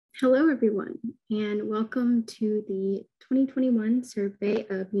Hello, everyone, and welcome to the 2021 Survey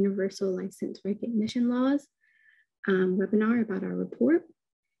of Universal License Recognition Laws webinar about our report.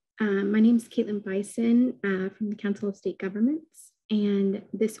 My name is Caitlin Bison from the Council of State Governments, and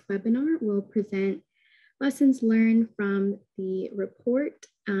this webinar will present lessons learned from the report,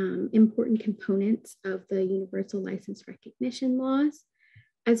 important components of the Universal License Recognition Laws,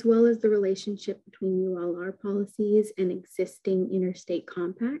 as well as the relationship between ULR policies and existing interstate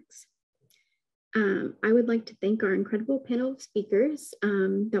compacts. I would like to thank our incredible panel of speakers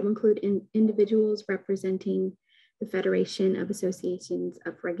that will include individuals representing the Federation of Associations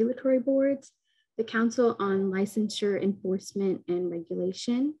of Regulatory Boards, the Council on Licensure Enforcement and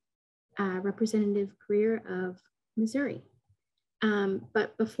Regulation, Representative Greer of Missouri.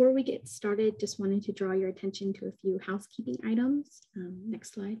 But before we get started, just wanted to draw your attention to a few housekeeping items.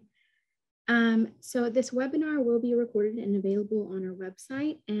 Next slide. So this webinar will be recorded and available on our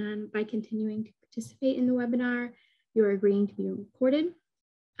website. And by continuing to participate in the webinar, you're agreeing to be recorded.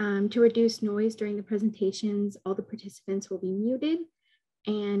 To reduce noise during the presentations, all the participants will be muted.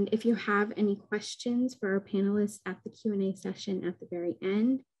 And if you have any questions for our panelists at the Q&A session at the very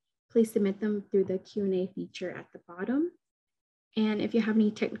end, please submit them through the Q&A feature at the bottom. And if you have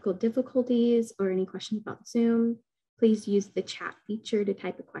any technical difficulties or any questions about Zoom, please use the chat feature to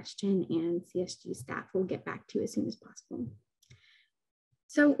type a question and CSG staff will get back to you as soon as possible.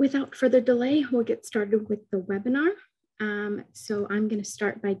 So without further delay, we'll get started with the webinar. So I'm going to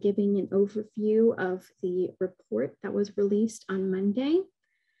start by giving an overview of the report that was released on Monday.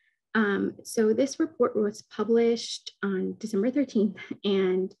 So this report was published on December 13th,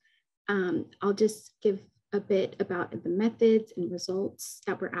 and I'll just give a bit about the methods and results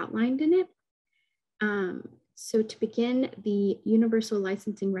that were outlined in it. So to begin, the universal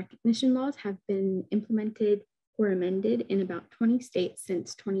licensing recognition laws have been implemented or amended in about 20 states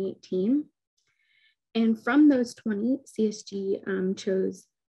since 2018. And from those 20, CSG chose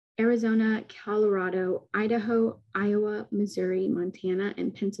Arizona, Colorado, Idaho, Iowa, Missouri, Montana,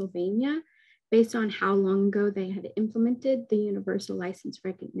 and Pennsylvania based on how long ago they had implemented the universal license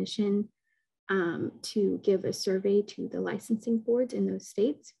recognition to give a survey to the licensing boards in those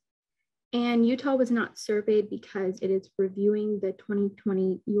states. And Utah was not surveyed because it is reviewing the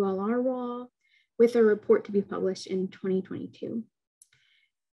 2020 ULR law with a report to be published in 2022.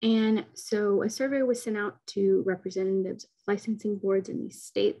 And so a survey was sent out to representatives of licensing boards in these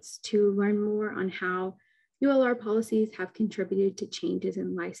states to learn more on how ULR policies have contributed to changes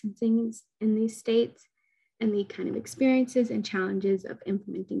in licensing in these states and the kind of experiences and challenges of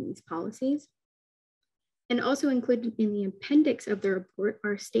implementing these policies. And also included in the appendix of the report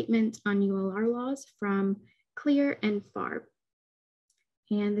are statements on ULR laws from CLEAR and FARB.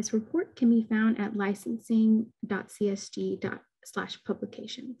 And this report can be found at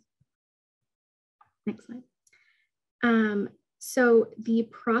licensing.csg./publications. Next slide. So the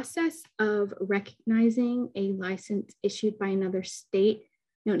process of recognizing a license issued by another state,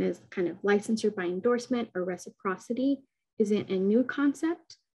 known as kind of licensure by endorsement or reciprocity, isn't a new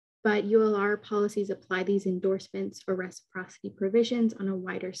concept, but ULR policies apply these endorsements or reciprocity provisions on a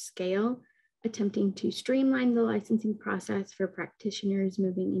wider scale, attempting to streamline the licensing process for practitioners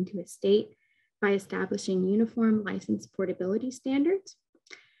moving into a state by establishing uniform license portability standards.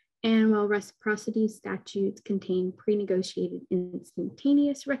 And while reciprocity statutes contain pre-negotiated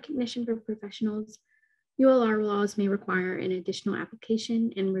instantaneous recognition for professionals, ULR laws may require an additional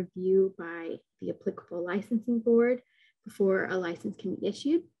application and review by the applicable licensing board before a license can be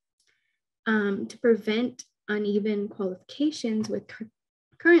issued. To prevent uneven qualifications with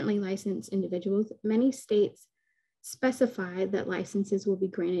currently licensed individuals, many states specify that licenses will be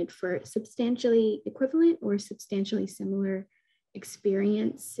granted for substantially equivalent or substantially similar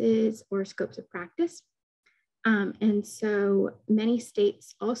experiences or scopes of practice. And so many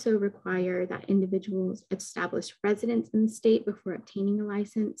states also require that individuals establish residence in the state before obtaining a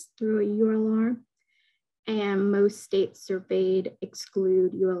license through a ULR. And most states surveyed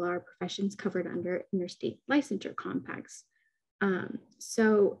exclude ULR professions covered under interstate licensure compacts.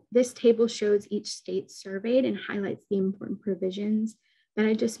 So this table shows each state surveyed and highlights the important provisions that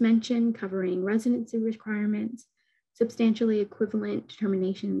I just mentioned, covering residency requirements, substantially equivalent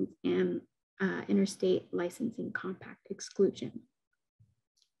determinations, and interstate licensing compact exclusion.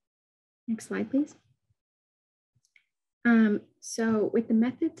 Next slide, please. So with the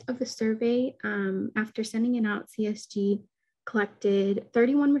methods of the survey, after sending it out, CSG collected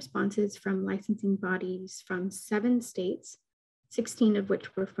 31 responses from licensing bodies from 7 states, 16 of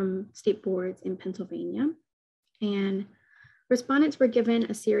which were from state boards in Pennsylvania. And respondents were given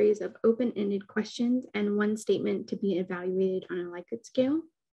a series of open-ended questions and one statement to be evaluated on a Likert scale.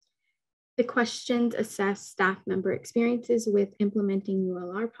 The questions assess staff member experiences with implementing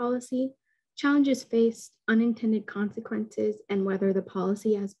ULR policy, challenges faced, unintended consequences, and whether the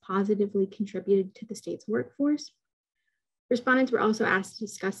policy has positively contributed to the state's workforce. Respondents were also asked to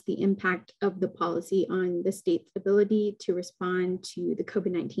discuss the impact of the policy on the state's ability to respond to the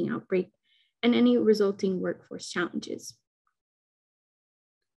COVID-19 outbreak and any resulting workforce challenges.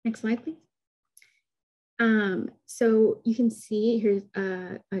 Next slide, please. So you can see here's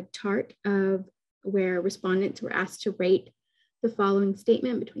a chart of where respondents were asked to rate the following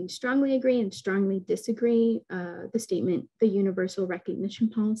statement between strongly agree and strongly disagree. The statement, the universal recognition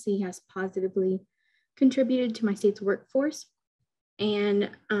policy has positively contributed to my state's workforce. And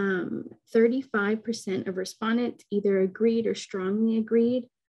 35% of respondents either agreed or strongly agreed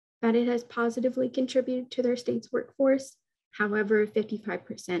that it has positively contributed to their state's workforce. However,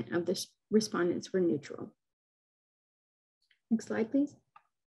 55% of the respondents were neutral. Next slide, please.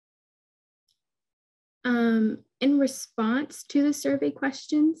 In response to the survey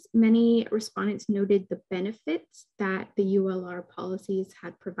questions, many respondents noted the benefits that the ULR policies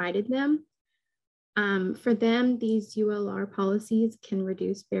had provided them. For them, these ULR policies can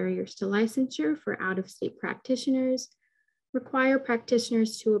reduce barriers to licensure for out-of-state practitioners, require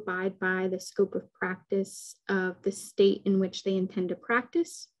practitioners to abide by the scope of practice of the state in which they intend to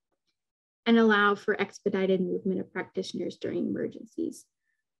practice, and allow for expedited movement of practitioners during emergencies.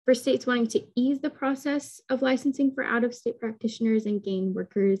 For states wanting to ease the process of licensing for out-of-state practitioners and gain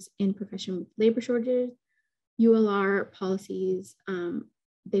workers in profession with labor shortages, ULR policies,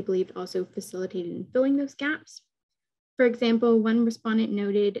 they believed, also facilitated in filling those gaps. For example, one respondent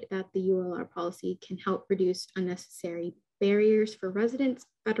noted that the ULR policy can help reduce unnecessary barriers for residents,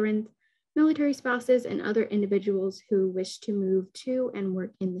 veterans, military spouses, and other individuals who wish to move to and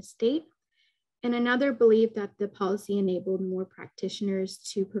work in the state. And another believed that the policy enabled more practitioners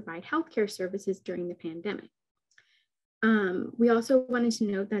to provide healthcare services during the pandemic. We also wanted to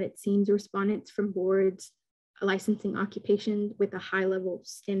note that it seems respondents from boards licensing occupations with a high level of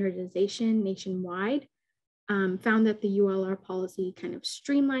standardization nationwide found that the ULR policy kind of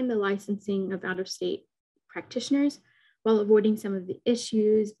streamlined the licensing of out-of-state practitioners while avoiding some of the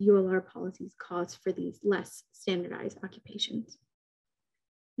issues ULR policies cause for these less standardized occupations.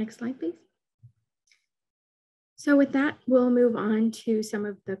 Next slide, please. So with that, we'll move on to some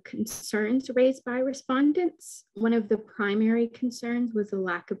of the concerns raised by respondents. One of the primary concerns was the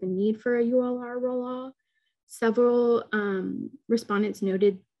lack of a need for a ULR law. Several respondents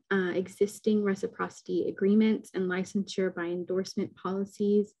noted existing reciprocity agreements and licensure by endorsement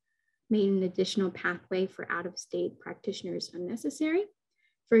policies made an additional pathway for out-of-state practitioners unnecessary.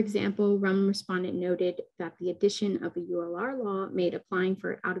 For example, one respondent noted that the addition of a ULR law made applying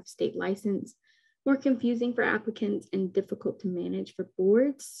for out-of-state license more confusing for applicants and difficult to manage for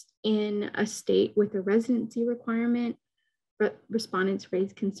boards. In a state with a residency requirement, respondents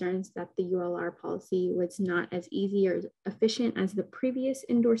raised concerns that the ULR policy was not as easy or efficient as the previous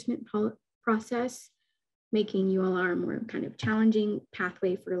endorsement process, making ULR a more kind of challenging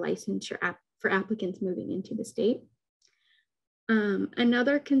pathway for licensure for applicants moving into the state.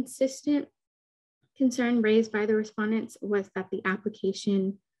 Another consistent concern raised by the respondents was that the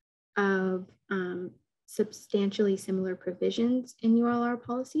application of substantially similar provisions in ULR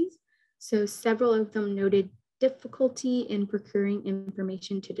policies. So several of them noted difficulty in procuring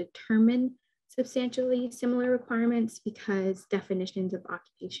information to determine substantially similar requirements because definitions of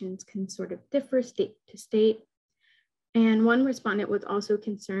occupations can sort of differ state to state. And one respondent was also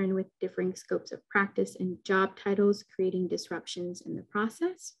concerned with differing scopes of practice and job titles, creating disruptions in the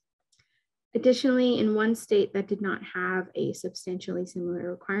process. Additionally, in one state that did not have a substantially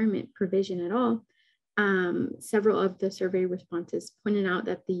similar requirement provision at all, several of the survey responses pointed out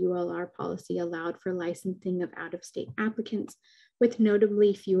that the ULR policy allowed for licensing of out-of-state applicants with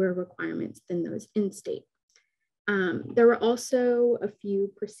notably fewer requirements than those in-state. There were also a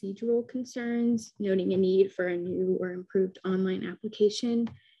few procedural concerns, noting a need for a new or improved online application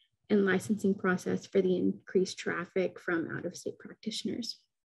and licensing process for the increased traffic from out-of-state practitioners.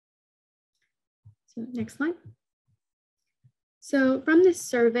 So next slide. So from this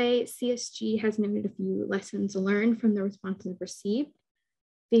survey, CSG has noted a few lessons learned from the responses received.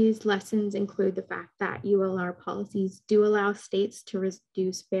 These lessons include the fact that ULR policies do allow states to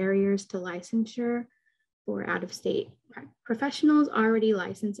reduce barriers to licensure for out-of-state professionals already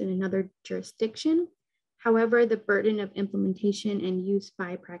licensed in another jurisdiction. However, the burden of implementation and use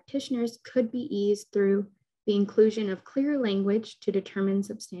by practitioners could be eased through the inclusion of clear language to determine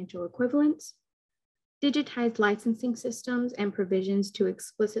substantial equivalence, digitized licensing systems and provisions to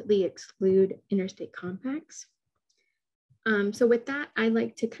explicitly exclude interstate compacts, So with that, I'd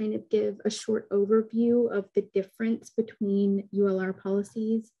like to kind of give a short overview of the difference between ULR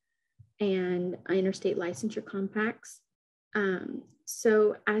policies and interstate licensure compacts.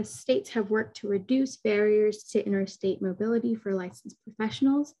 So as states have worked to reduce barriers to interstate mobility for licensed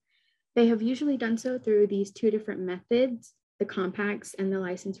professionals, they have usually done so through these two different methods, the compacts and the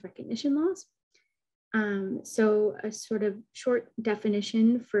license recognition laws. So a sort of short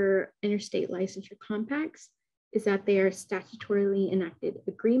definition for interstate licensure compacts is that they are statutorily enacted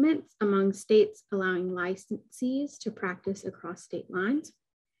agreements among states allowing licensees to practice across state lines.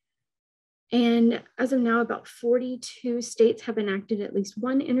 And as of now, about 42 states have enacted at least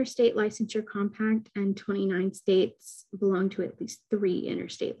one interstate licensure compact, and 29 states belong to at least 3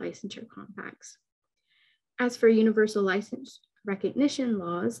 interstate licensure compacts. As for universal license recognition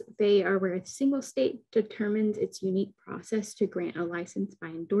laws, they are where a single state determines its unique process to grant a license by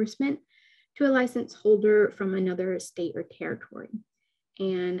endorsement to a license holder from another state or territory.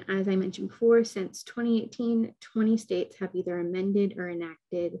 And as I mentioned before, since 2018, 20 states have either amended or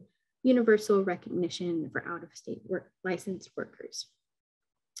enacted universal recognition for out-of-state licensed workers.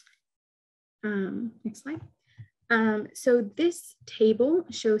 Next slide. So this table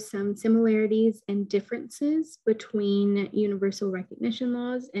shows some similarities and differences between universal recognition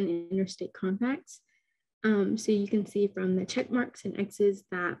laws and interstate compacts. So you can see from the check marks and X's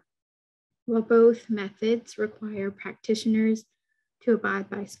that while both methods require practitioners to abide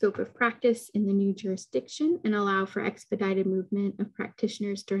by scope of practice in the new jurisdiction and allow for expedited movement of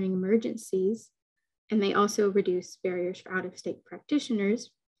practitioners during emergencies, and they also reduce barriers for out-of-state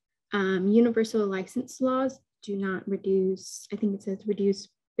practitioners, universal license laws do not reduce, I think it says reduce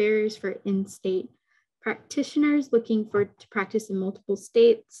barriers for in-state practitioners looking to practice in multiple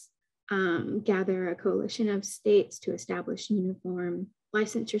states, gather a coalition of states to establish uniform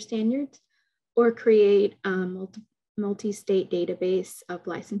licensure standards, or create a multi-state database of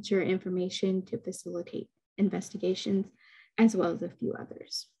licensure information to facilitate investigations, as well as a few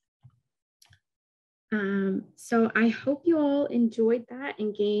others. So I hope you all enjoyed that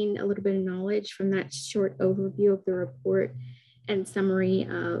and gained a little bit of knowledge from that short overview of the report and summary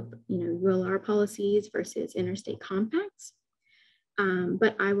of ULR policies versus interstate compacts.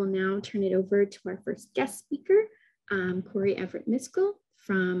 But I will now turn it over to our first guest speaker, Corey Everett Miskell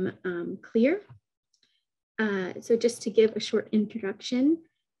from CLEAR. So just to give a short introduction,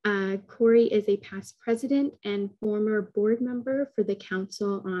 Corey is a past president and former board member for the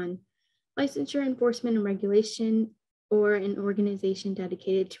Council on Licensure Enforcement and Regulation, or an organization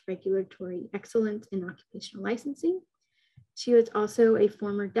dedicated to regulatory excellence in occupational licensing. She was also a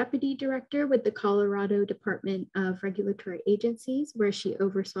former deputy director with the Colorado Department of Regulatory Agencies, where she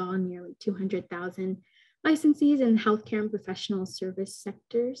oversaw nearly 200,000 licensees in healthcare and professional service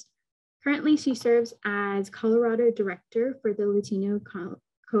sectors. Currently, she serves as Colorado Director for the Latino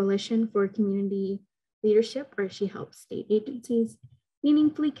Coalition for Community Leadership, where she helps state agencies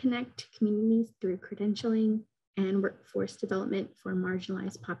meaningfully connect communities through credentialing and workforce development for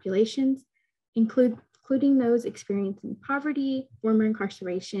marginalized populations, including those experiencing poverty, former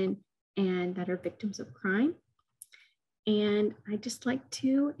incarceration, and that are victims of crime. And I'd just like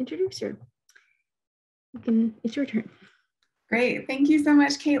to introduce her. It's your turn. Great, thank you so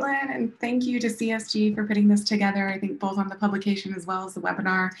much, Caitlin, and thank you to CSG for putting this together. I think both on the publication as well as the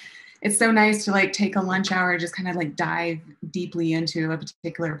webinar. It's so nice to take a lunch hour, just kind of dive deeply into a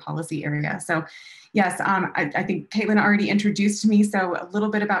particular policy area. So yes, I think Caitlin already introduced me. So a little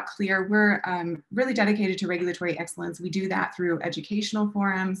bit about CLEAR. We're really dedicated to regulatory excellence. We do that through educational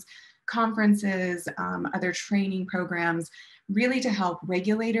forums, conferences, other training programs, really to help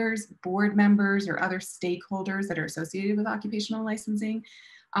regulators, board members, or other stakeholders that are associated with occupational licensing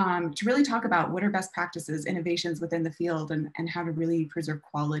to really talk about what are best practices, innovations within the field, and how to really preserve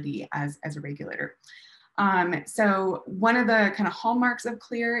quality as a regulator. So one of the kind of hallmarks of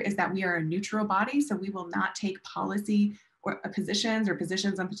CLEAR is that we are a neutral body, so we will not take policy or positions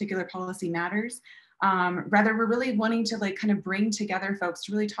on particular policy matters. Rather, we're really wanting to kind of bring together folks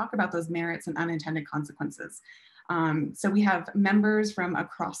to really talk about those merits and unintended consequences. So we have members from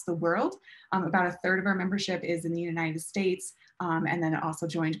across the world. About a third of our membership is in the United States, and then also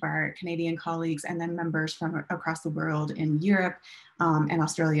joined by our Canadian colleagues, and then members from across the world in Europe and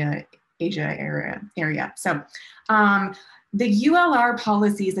Australia, Asia area. So the ULR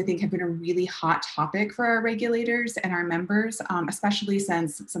policies, I think, have been a really hot topic for our regulators and our members, especially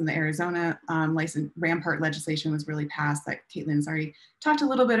since some of the Arizona Rampart legislation was really passed that Caitlin's already talked a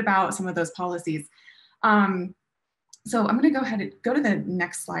little bit about some of those policies. So I'm going to go ahead and go to the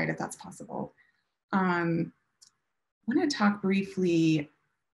next slide if that's possible. I want to talk briefly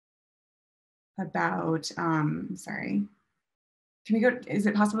about, sorry, Can we go, is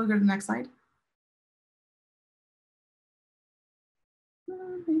it possible to go to the next slide?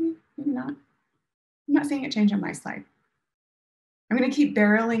 Maybe, maybe not. I'm not seeing it change on my slide. I'm going to keep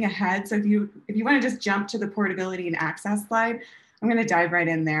barreling ahead. So if you want to just jump to the portability and access slide, I'm going to dive right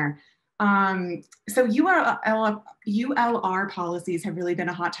in there. So ULR policies have really been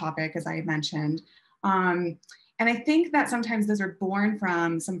a hot topic, as I mentioned. And I think that sometimes those are born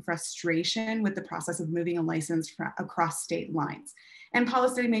from some frustration with the process of moving a license across state lines. And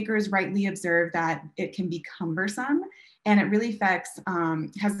policymakers rightly observe that it can be cumbersome, and it really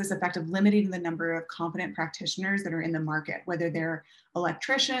has this effect of limiting the number of competent practitioners that are in the market, whether they're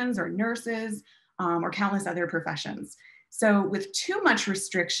electricians or nurses or countless other professions. So with too much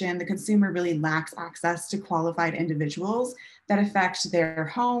restriction, the consumer really lacks access to qualified individuals that affect their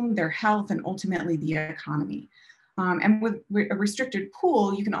home, their health, and ultimately the economy. And with a restricted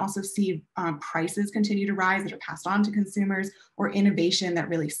pool, you can also see prices continue to rise that are passed on to consumers, or innovation that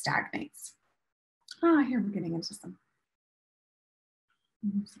really stagnates. Here we're getting into some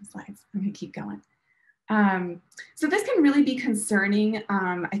slides. I'm going to keep going. So this can really be concerning,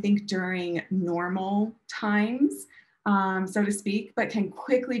 I think, during normal times, so to speak, but can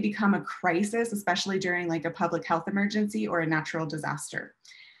quickly become a crisis, especially during like a public health emergency or a natural disaster.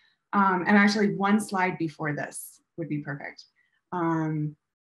 And actually one slide before this would be perfect. And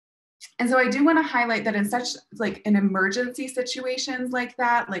so I do want to highlight that in such like in emergency situations like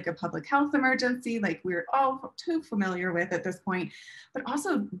that, like a public health emergency, like we're all too familiar with at this point, but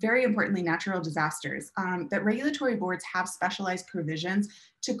also very importantly, natural disasters, that regulatory boards have specialized provisions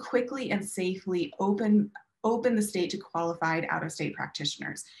to quickly and safely open the state to qualified out-of-state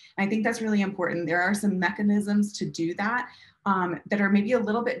practitioners. And I think that's really important. There are some mechanisms to do that that are maybe a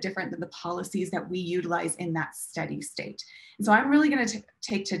little bit different than the policies that we utilize in that steady state. And so I'm really going to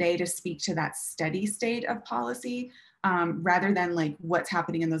take today to speak to that steady state of policy rather than like what's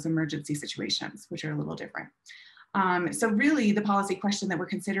happening in those emergency situations, which are a little different. So really the policy question that we're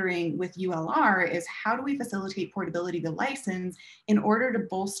considering with ULR is how do we facilitate portability of the license in order to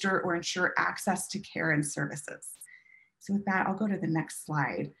bolster or ensure access to care and services? So with that, I'll go to the next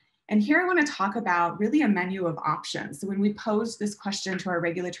slide. And here I want to talk about really a menu of options. So when we posed this question to our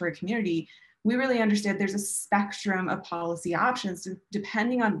regulatory community, we really understood there's a spectrum of policy options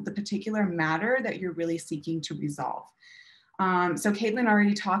depending on the particular matter that you're really seeking to resolve. So Caitlin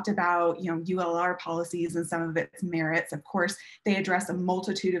already talked about, ULR policies and some of its merits. Of course, they address a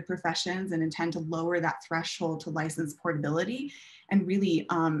multitude of professions and intend to lower that threshold to license portability and really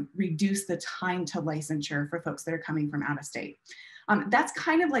reduce the time to licensure for folks that are coming from out of state. That's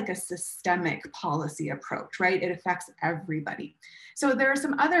kind of like a systemic policy approach, right? It affects everybody. So there are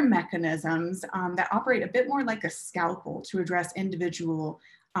some other mechanisms that operate a bit more like a scalpel to address individual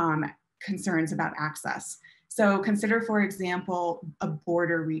concerns about access. So consider, for example, a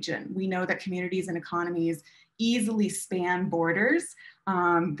border region. We know that communities and economies easily span borders.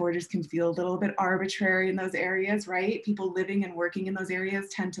 Borders can feel a little bit arbitrary in those areas, right? People living and working in those areas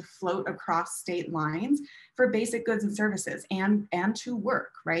tend to float across state lines for basic goods and services and to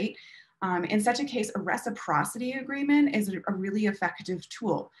work, right? In such a case, a reciprocity agreement is a really effective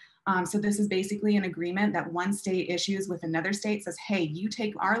tool. So this is basically an agreement that one state issues with another state, says, hey, you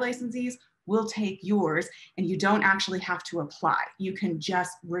take our licensees, we'll take yours, and you don't actually have to apply. You can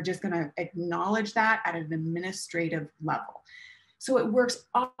we're just gonna acknowledge that at an administrative level. So it works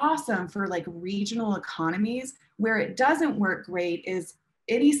awesome for like regional economies. Where it doesn't work great is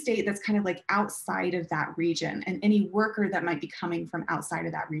any state that's kind of like outside of that region and any worker that might be coming from outside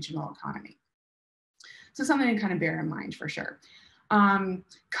of that regional economy. So something to kind of bear in mind for sure.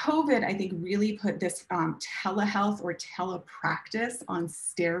 COVID, I think, really put this telehealth or telepractice on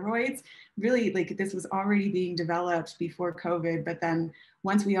steroids. Really, like this was already being developed before COVID, but then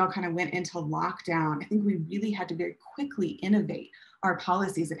once we all kind of went into lockdown, I think we really had to very quickly innovate our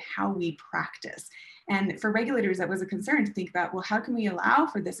policies and how we practice. And for regulators, that was a concern to think about, well, how can we allow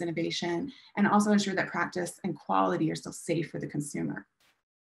for this innovation and also ensure that practice and quality are still safe for the consumer?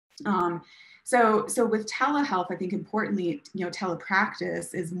 So with telehealth, I think importantly,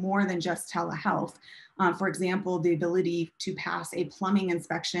 telepractice is more than just telehealth. For example, the ability to pass a plumbing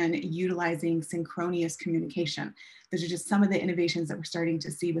inspection utilizing synchronous communication. Those are just some of the innovations that we're starting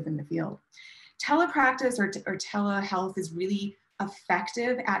to see within the field. Telepractice or telehealth is really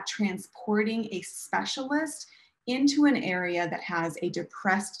effective at transporting a specialist into an area that has a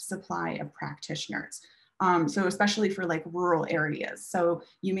depressed supply of practitioners. So especially for like rural areas. So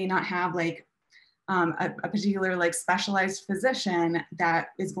you may not have like a particular like specialized physician that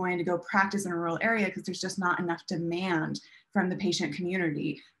is going to go practice in a rural area because there's just not enough demand from the patient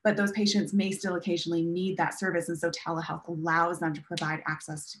community, but those patients may still occasionally need that service. And so telehealth allows them to provide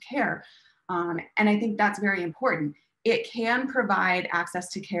access to care. And I think that's very important. It can provide access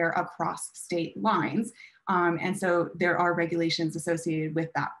to care across state lines. And so there are regulations associated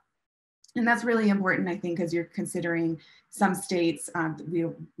with that. And that's really important, I think, as you're considering some states.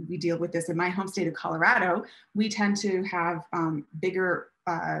 We deal with this in my home state of Colorado. We tend to have bigger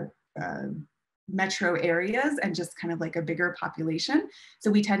metro areas and just kind of like a bigger population. So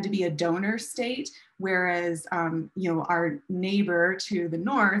we tend to be a donor state, whereas our neighbor to the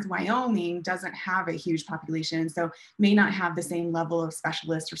north, Wyoming, doesn't have a huge population, so may not have the same level of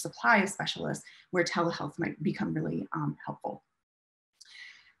specialists or supply of specialists, where telehealth might become really helpful.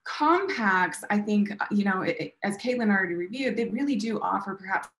 Compacts, I think, as Caitlin already reviewed, they really do offer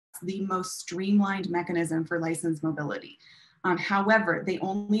perhaps the most streamlined mechanism for licensed mobility. However, they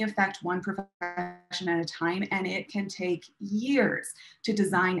only affect one profession at a time, and it can take years to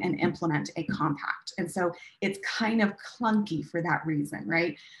design and implement a compact. And so it's kind of clunky for that reason,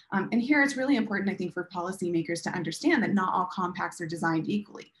 right? And here it's really important, I think, for policymakers to understand that not all compacts are designed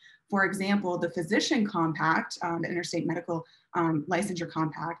equally. For example, the physician compact, the interstate medical licensure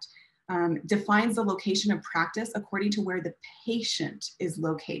compact, defines the location of practice according to where the patient is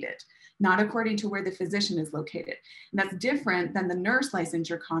located, not according to where the physician is located. And that's different than the nurse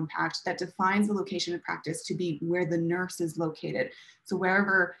licensure compact that defines the location of practice to be where the nurse is located. So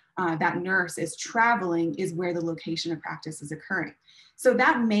wherever that nurse is traveling is where the location of practice is occurring. So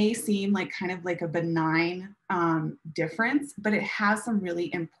that may seem like kind of like a benign difference, but it has some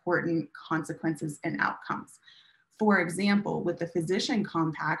really important consequences and outcomes. For example, with the physician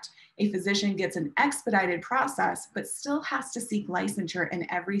compact, a physician gets an expedited process, but still has to seek licensure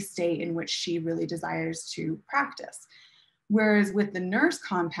in every state in which she really desires to practice. Whereas with the nurse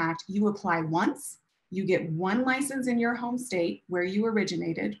compact, you apply once, you get one license in your home state where you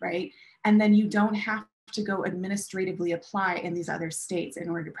originated, right? And then you don't have to go administratively apply in these other states in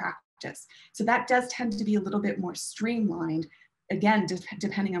order to practice. So that does tend to be a little bit more streamlined, again,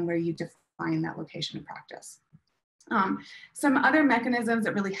 depending on where you define that location of practice. Some other mechanisms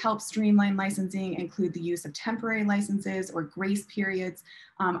that really help streamline licensing include the use of temporary licenses or grace periods.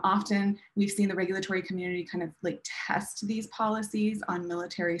 Often we've seen the regulatory community kind of like test these policies on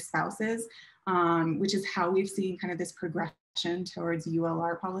military spouses, which is how we've seen kind of this progression towards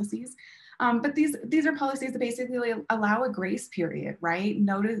ULR policies. But these are policies that basically allow a grace period, right?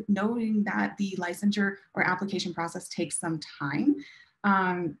 Noting that the licensure or application process takes some time.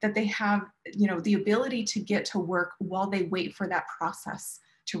 That they have, the ability to get to work while they wait for that process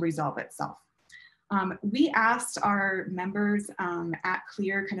to resolve itself. We asked our members at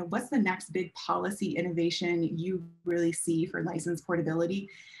CLEAR kind of what's the next big policy innovation you really see for license portability?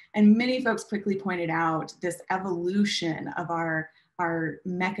 And many folks quickly pointed out this evolution of our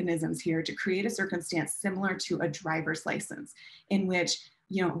mechanisms here to create a circumstance similar to a driver's license, in which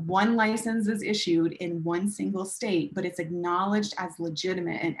one license is issued in one single state, but it's acknowledged as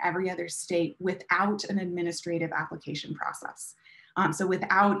legitimate in every other state without an administrative application process. So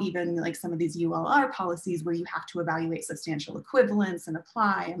without even like some of these ULR policies where you have to evaluate substantial equivalence and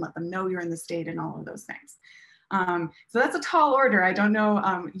apply and let them know you're in the state and all of those things. So that's a tall order. I don't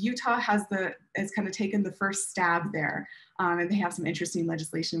know, Utah has kind of taken the first stab there, and they have some interesting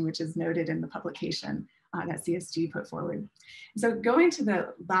legislation which is noted in the publication that CSG put forward. So going to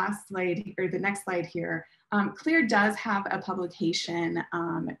the last slide, or the next slide here, CLEAR does have a publication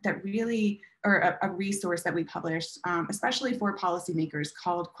that really, or a resource that we published, especially for policymakers,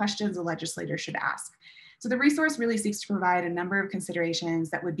 called Questions a Legislator Should Ask. So the resource really seeks to provide a number of considerations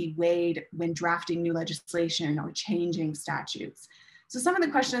that would be weighed when drafting new legislation or changing statutes. So some of the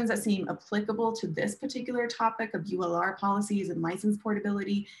questions that seem applicable to this particular topic of ULR policies and license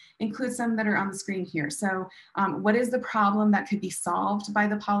portability include some that are on the screen here. So what is the problem that could be solved by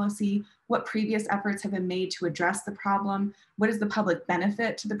the policy? What previous efforts have been made to address the problem? What is the public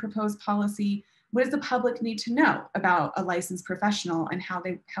benefit to the proposed policy? What does the public need to know about a licensed professional, and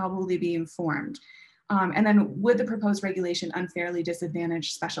how will they be informed? And then would the proposed regulation unfairly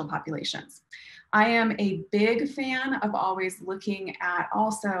disadvantage special populations? I am a big fan of always looking at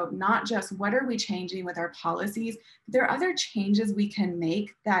also not just what are we changing with our policies, but there are other changes we can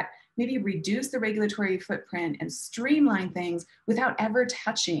make that maybe reduce the regulatory footprint and streamline things without ever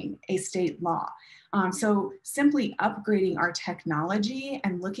touching a state law. So simply upgrading our technology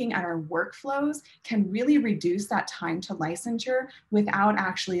and looking at our workflows can really reduce that time to licensure without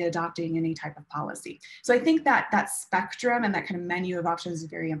actually adopting any type of policy. So I think that spectrum and that kind of menu of options is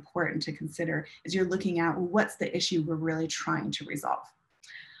very important to consider as you're looking at what's the issue we're really trying to resolve.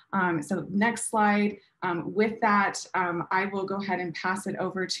 So next slide. With that, I will go ahead and pass it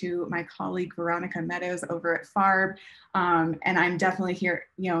over to my colleague, Veronica Meadows over at FARB. And I'm definitely here,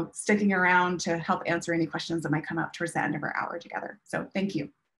 sticking around to help answer any questions that might come up towards the end of our hour together. So thank you.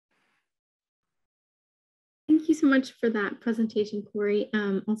 Thank you so much for that presentation, Corey.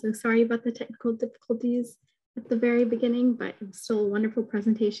 Also, sorry about the technical difficulties at the very beginning, but it was still a wonderful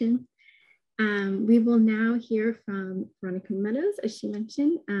presentation. We will now hear from Veronica Meadows, as she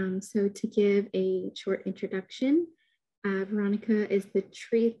mentioned. So to give a short introduction, Veronica is the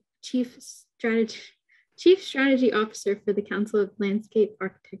Chief Strategy Officer for the Council of Landscape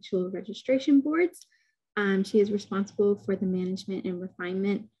Architectural Registration Boards. She is responsible for the management and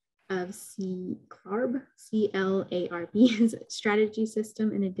refinement of CLARB, C-L-A-R-B's strategy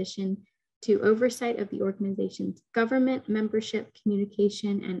system, in addition to oversight of the organization's government, membership,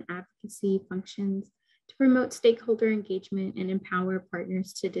 communication, and advocacy functions to promote stakeholder engagement and empower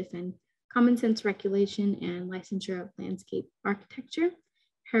partners to defend common sense regulation and licensure of landscape architecture.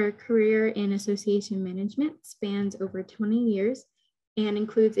 Her career in association management spans over 20 years and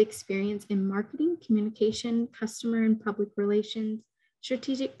includes experience in marketing, communication, customer and public relations,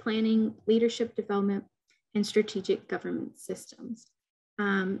 strategic planning, leadership development, and strategic government systems.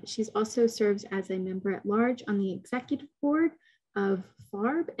 She's also serves as a member at large on the executive board of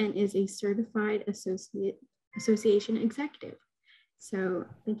FARB and is a certified association executive. So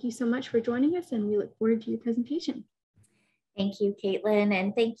thank you so much for joining us, and we look forward to your presentation. Thank you, Caitlin,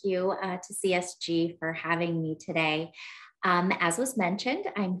 and thank you to CSG for having me today. As was mentioned,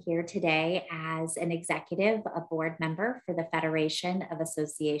 I'm here today as an executive, a board member for the Federation of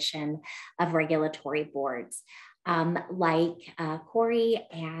Association of Regulatory Boards. Like Corey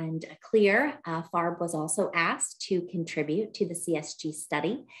and Clear, FARB was also asked to contribute to the CSG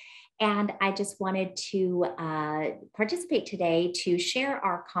study. And I just wanted to participate today to share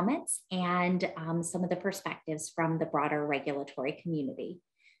our comments and some of the perspectives from the broader regulatory community.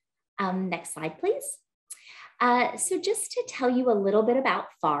 Next slide, please. So just to tell you a little bit about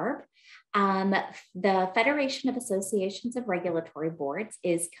FARB, the Federation of Associations of Regulatory Boards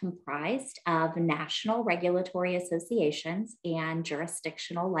is comprised of national regulatory associations and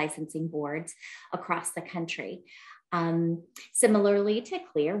jurisdictional licensing boards across the country. Similarly to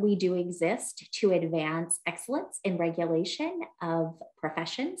CLEAR, we do exist to advance excellence in regulation of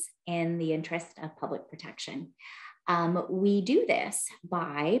professions in the interest of public protection. We do this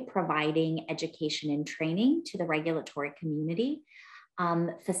by providing education and training to the regulatory community,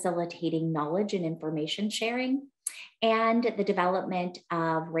 facilitating knowledge and information sharing, and the development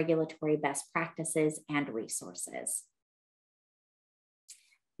of regulatory best practices and resources.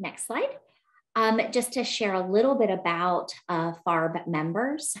 Next slide. Just to share a little bit about FARB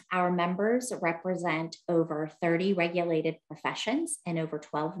members. Our members represent over 30 regulated professions and over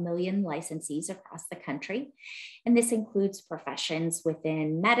 12 million licensees across the country. And this includes professions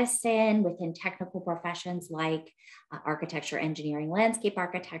within medicine, within technical professions like architecture, engineering, landscape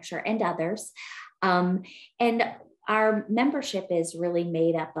architecture, and others. And our membership is really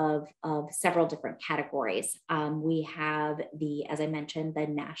made up of several different categories. We have as I mentioned, the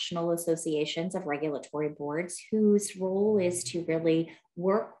National Associations of Regulatory Boards, whose role is to really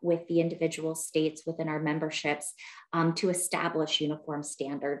work with the individual states within our memberships to establish uniform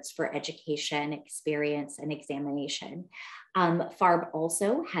standards for education, experience, and examination. FARB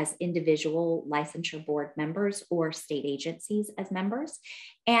also has individual licensure board members or state agencies as members,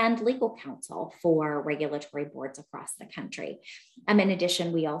 and legal counsel for regulatory boards across the country. In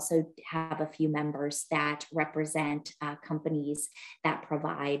addition, we also have a few members that represent companies that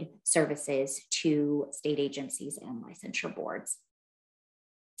provide services to state agencies and licensure boards.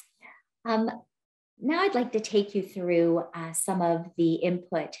 Now I'd like to take you through some of the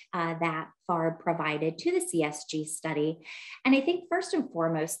input that FARB provided to the CSG study. And I think first and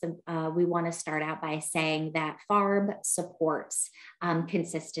foremost, we want to start out by saying that FARB supports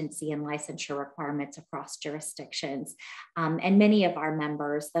consistency in licensure requirements across jurisdictions. And many of our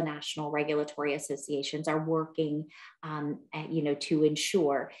members, the national regulatory associations, are working to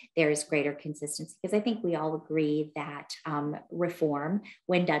ensure there is greater consistency, because I think we all agree that reform,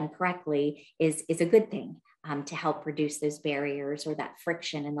 when done correctly, is a good thing to help reduce those barriers or that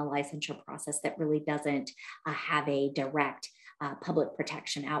friction in the licensure process that really doesn't have a direct public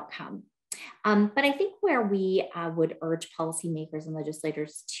protection outcome. But I think where we would urge policymakers and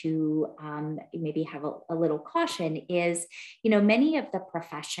legislators to maybe have a little caution is, many of the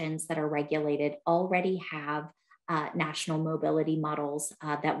professions that are regulated already have national mobility models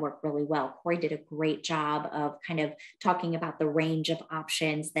that work really well. Corey did a great job of kind of talking about the range of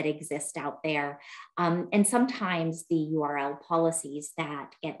options that exist out there. And sometimes the URL policies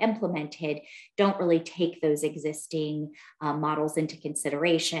that get implemented don't really take those existing models into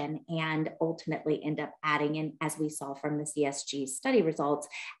consideration and ultimately end up adding in, as we saw from the CSG study results,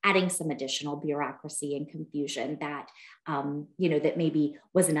 adding some additional bureaucracy and confusion that, that maybe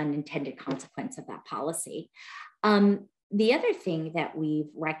was an unintended consequence of that policy. The other thing that we've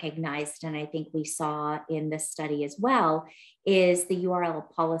recognized, and I think we saw in this study as well, is the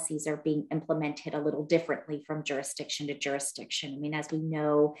URL policies are being implemented a little differently from jurisdiction to jurisdiction. I mean, as we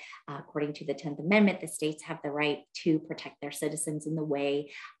know, according to the 10th Amendment, the states have the right to protect their citizens in the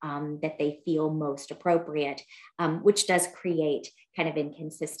way that they feel most appropriate, which does create kind of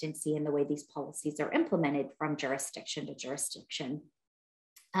inconsistency in the way these policies are implemented from jurisdiction to jurisdiction.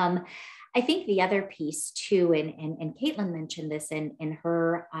 I think the other piece too, and Caitlin mentioned this in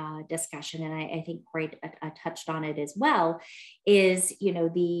her discussion, and I think Corey touched on it as well, is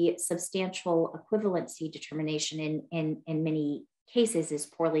the substantial equivalency determination in many cases is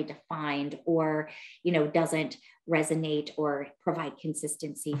poorly defined, or doesn't resonate or provide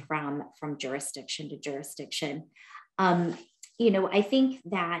consistency from jurisdiction to jurisdiction. I think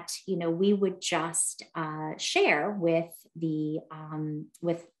that we would just share with the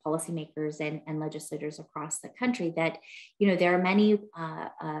with policymakers and legislators across the country that there are many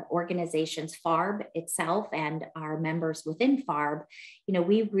organizations, FARB itself and our members within FARB.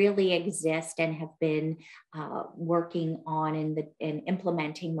 We really exist and have been working on and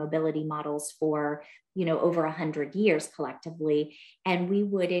implementing mobility models for over 100 years collectively. And we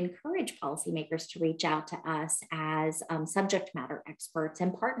would encourage policymakers to reach out to us as subject matter experts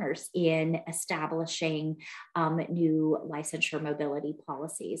and partners in establishing new licensure mobility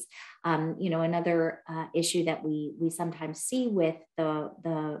policies. Another issue that we sometimes see with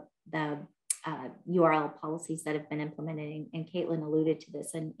the URL policies that have been implemented, and Caitlin alluded to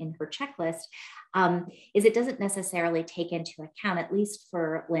this in her checklist, is it doesn't necessarily take into account, at least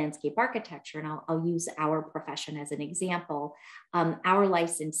for landscape architecture, and I'll use our profession as an example, our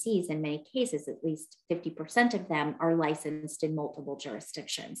licensees in many cases, at least 50% of them, are licensed in multiple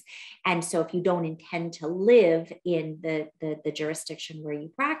jurisdictions. And so if you don't intend to live in the jurisdiction where you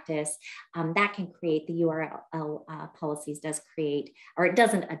practice, that can create, the URL policies does create, or it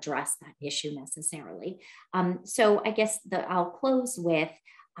doesn't address that issue necessarily. So I guess I'll close with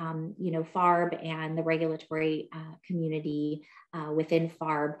FARB and the regulatory community within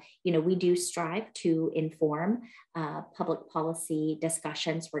FARB. We do strive to inform public policy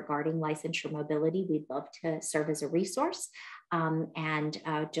discussions regarding licensure mobility. We'd love to serve as a resource, and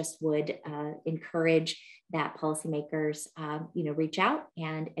just would encourage that policymakers, reach out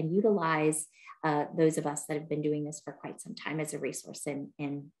and utilize those of us that have been doing this for quite some time as a resource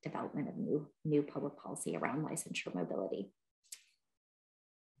in development of new public policy around licensure mobility.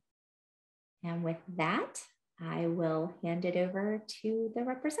 And with that, I will hand it over to the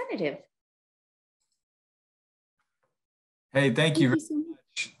representative. Hey, thank you very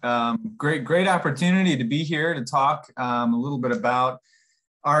much. Great opportunity to be here to talk a little bit about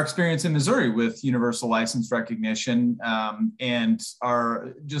our experience in Missouri with universal license recognition, and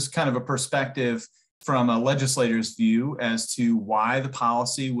our just kind of a perspective from a legislator's view as to why the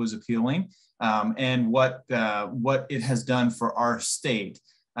policy was appealing, and what it has done for our state.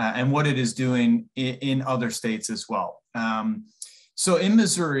 And what it is doing in other states as well. So in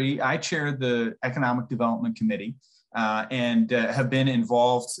Missouri, I chair the Economic Development Committee and have been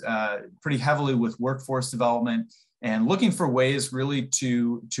involved pretty heavily with workforce development and looking for ways really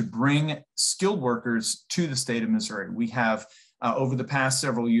to bring skilled workers to the state of Missouri. We have over the past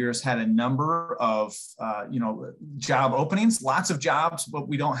several years had a number of job openings, lots of jobs, but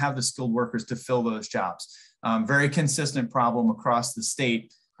we don't have the skilled workers to fill those jobs. Very consistent problem across the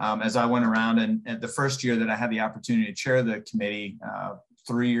state. As I went around, and the first year that I had the opportunity to chair the committee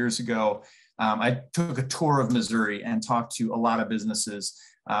 3 years ago, I took a tour of Missouri and talked to a lot of businesses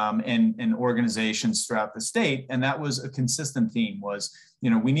and organizations throughout the state. And that was a consistent theme was,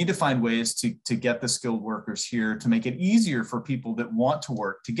 we need to find ways to get the skilled workers here, to make it easier for people that want to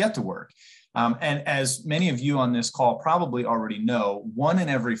work to get to work. And as many of you on this call probably already know, 1 in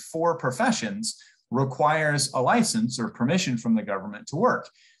every 4 professions requires a license or permission from the government to work.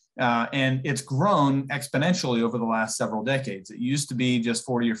 And it's grown exponentially over the last several decades. It used to be just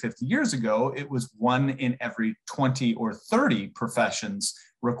 40 or 50 years ago, it was 1 in every 20 or 30 professions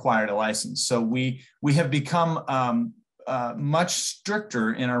required a license. So we have become much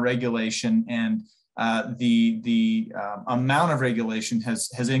stricter in our regulation, and the amount of regulation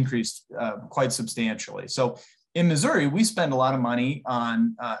has increased quite substantially. So in Missouri, we spend a lot of money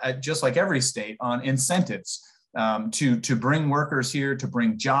on, just like every state, on incentives to bring workers here, to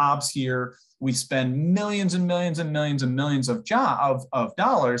bring jobs here. We spend millions and millions and millions and millions of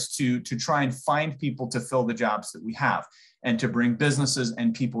dollars to try and find people to fill the jobs that we have and to bring businesses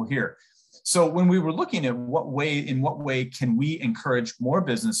and people here. So when we were looking at in what way can we encourage more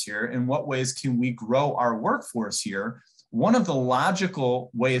business here, in what ways can we grow our workforce here, one of the logical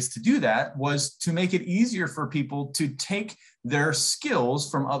ways to do that was to make it easier for people to take their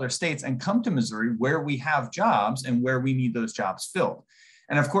skills from other states and come to Missouri where we have jobs and where we need those jobs filled.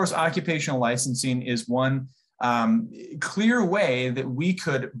 And of course, occupational licensing is one clear way that we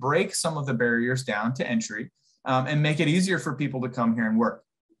could break some of the barriers down to entry and make it easier for people to come here and work.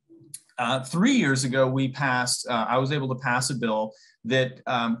 3 years ago, I was able to pass a bill that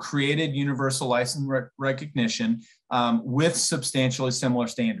created universal license recognition with substantially similar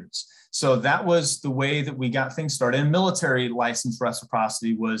standards. So that was the way that we got things started. And military license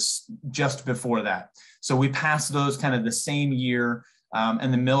reciprocity was just before that. So we passed those kind of the same year,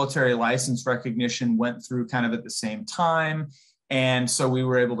 and the military license recognition went through kind of at the same time. And so we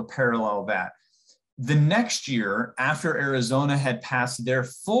were able to parallel that. The next year, after Arizona had passed their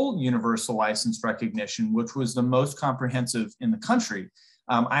full universal license recognition, which was the most comprehensive in the country,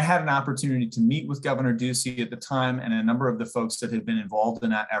 I had an opportunity to meet with Governor Ducey at the time and a number of the folks that had been involved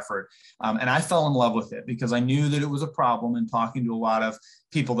in that effort. And I fell in love with it because I knew that it was a problem in talking to a lot of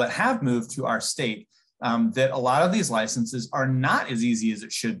people that have moved to our state, that a lot of these licenses are not as easy as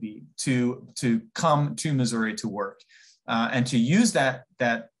it should be to come to Missouri to work and to use that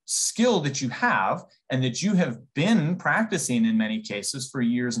skill that you have and that you have been practicing in many cases for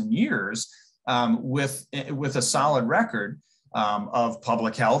years and years with a solid record of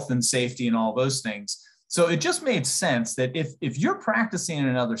public health and safety and all those things. So it just made sense that if you're practicing in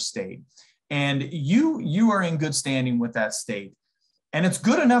another state and you are in good standing with that state and it's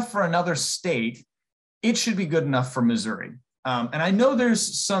good enough for another state, it should be good enough for Missouri. And I know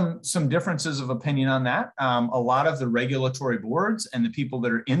there's some differences of opinion on that. A lot of the regulatory boards and the people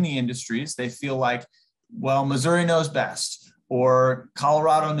that are in the industries, they feel like, well, Missouri knows best, or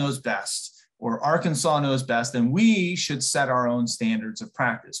Colorado knows best, or Arkansas knows best, and we should set our own standards of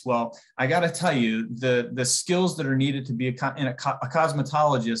practice. Well, I got to tell you, the skills that are needed to be a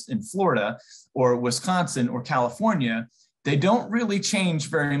cosmetologist in Florida or Wisconsin or California, they don't really change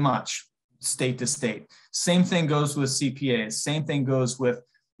very much state to state. Same thing goes with CPAs. Same thing goes with,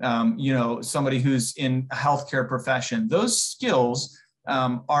 somebody who's in a healthcare profession. Those skills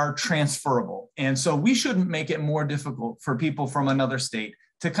are transferable. And so we shouldn't make it more difficult for people from another state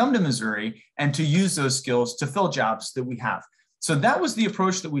to come to Missouri and to use those skills to fill jobs that we have. So that was the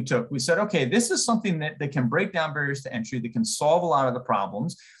approach that we took. We said, okay, this is something that can break down barriers to entry, that can solve a lot of the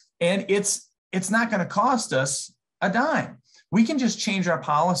problems. And it's not going to cost us a dime. We can just change our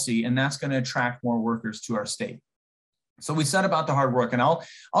policy and that's going to attract more workers to our state. So we set about the hard work, and I'll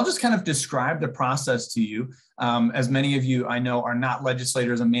just kind of describe the process to you. As many of you I know are not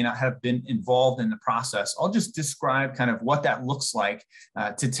legislators and may not have been involved in the process. I'll just describe kind of what that looks like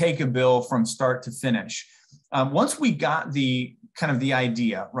to take a bill from start to finish. Once we got the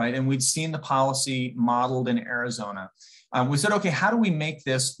idea, right, and we'd seen the policy modeled in Arizona, we said, okay, how do we make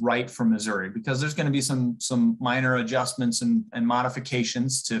this right for Missouri? Because there's going to be some minor adjustments and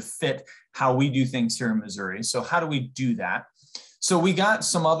modifications to fit how we do things here in Missouri. So how do we do that? So we got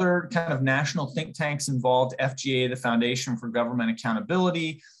some other kind of national think tanks involved: FGA, the Foundation for Government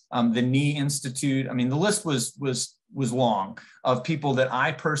Accountability, the NEE Institute. I mean, the list was long of people that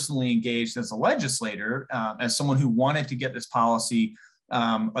I personally engaged as a legislator, as someone who wanted to get this policy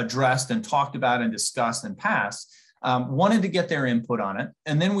addressed and talked about and discussed and passed. Wanted to get their input on it.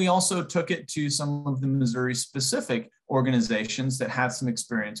 And then we also took it to some of the Missouri specific organizations that had some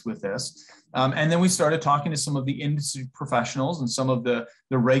experience with this. And then we started talking to some of the industry professionals and some of the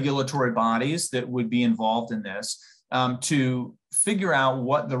regulatory bodies that would be involved in this to figure out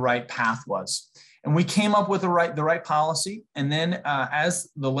what the right path was. And we came up with the right policy. And then as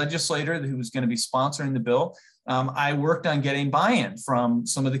the legislator who was going to be sponsoring the bill, I worked on getting buy-in from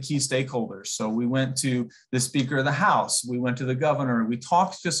some of the key stakeholders. So we went to the Speaker of the House, we went to the governor, we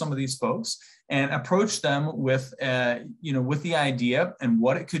talked to some of these folks and approached them with the idea and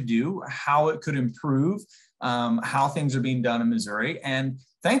what it could do, how it could improve, how things are being done in Missouri. And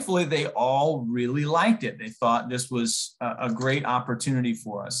thankfully, they all really liked it. They thought this was a great opportunity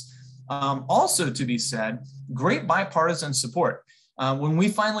for us. Also to be said, great bipartisan support. When we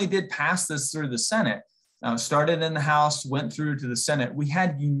finally did pass this through the Senate, started in the House, went through to the Senate, we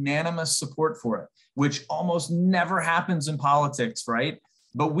had unanimous support for it, which almost never happens in politics, right?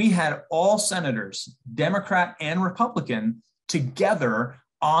 but we had all senators, Democrat and Republican, together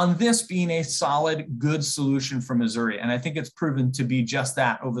on this being a solid, good solution for Missouri. And I think it's proven to be just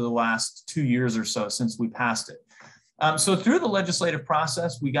that over the last 2 years or so since we passed it. So through the legislative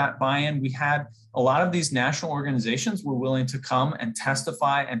process, we got buy-in. We had a lot of these national organizations were willing to come and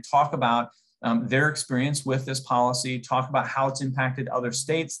testify and talk about their experience with this policy, talk about how it's impacted other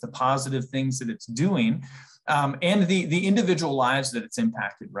states, the positive things that it's doing, and the individual lives that it's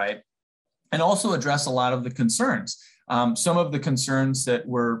impacted, right? And also address a lot of the concerns. Some of the concerns that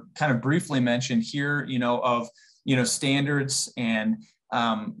were kind of briefly mentioned here, of standards and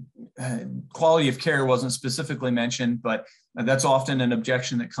quality of care wasn't specifically mentioned, but that's often an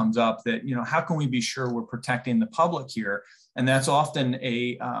objection that comes up that, how can we be sure we're protecting the public here? And that's often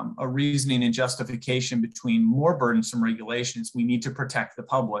a reasoning and justification between more burdensome regulations. We need to protect the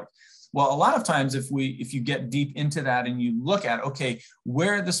public. Well, a lot of times if you get deep into that and you look at, okay,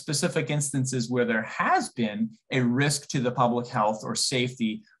 where are the specific instances where there has been a risk to the public health or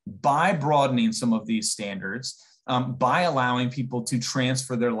safety by broadening some of these standards, by allowing people to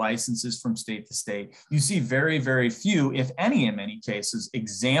transfer their licenses from state to state, you see very, very few, if any, in many cases,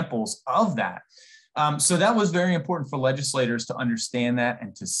 examples of that. So that was very important for legislators to understand that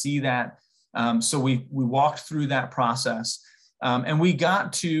and to see that. So we walked through that process. And we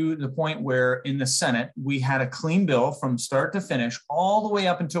got to the point where in the Senate, we had a clean bill from start to finish, all the way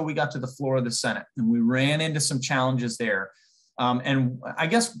up until we got to the floor of the Senate. And we ran into some challenges there. And I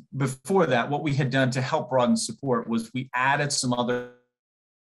guess before that, what we had done to help broaden support was we added some other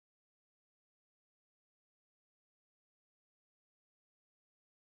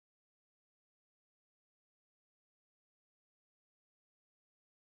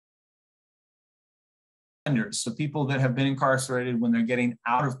offenders. So people that have been incarcerated when they're getting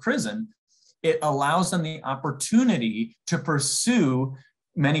out of prison, it allows them the opportunity to pursue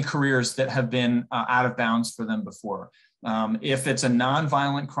many careers that have been out of bounds for them before. If it's a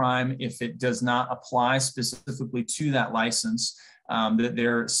nonviolent crime, if it does not apply specifically to that license that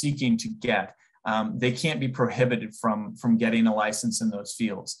they're seeking to get, they can't be prohibited from getting a license in those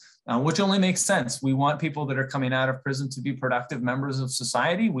fields, which only makes sense. We want people that are coming out of prison to be productive members of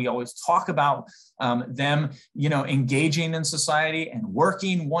society. We always talk about them, engaging in society and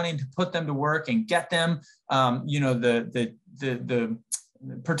working, wanting to put them to work and get them, the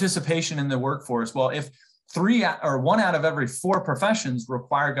participation in the workforce. Well, if 1 out of every 4 professions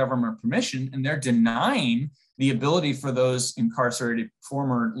require government permission, and they're denying the ability for those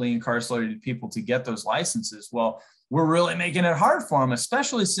formerly incarcerated people to get those licenses, well, we're really making it hard for them,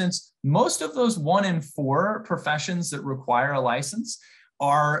 especially since most of those 1 in 4 professions that require a license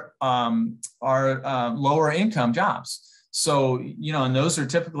are lower income jobs. So, and those are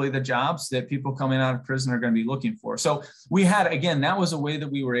typically the jobs that people coming out of prison are going to be looking for. So we had, again, that was a way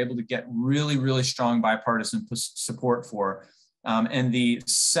that we were able to get really, really strong bipartisan support for. And the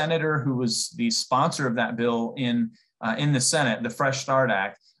senator who was the sponsor of that bill in the Senate, the Fresh Start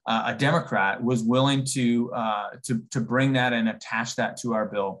Act, a Democrat, was willing to bring that and attach that to our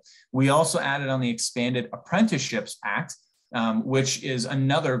bill. We also added on the Expanded Apprenticeships Act, which is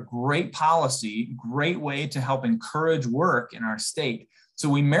another great policy, great way to help encourage work in our state. So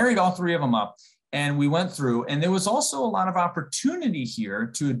we married all 3 of them up and we went through, and there was also a lot of opportunity here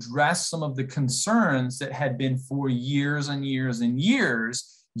to address some of the concerns that had been for years and years and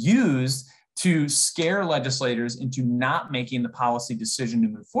years used to scare legislators into not making the policy decision to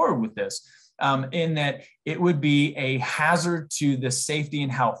move forward with this, in that it would be a hazard to the safety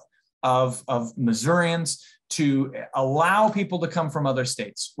and health of Missourians to allow people to come from other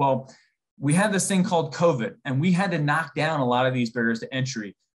states. Well, we had this thing called COVID, and we had to knock down a lot of these barriers to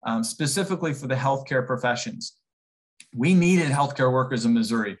entry, specifically for the healthcare professions. We needed healthcare workers in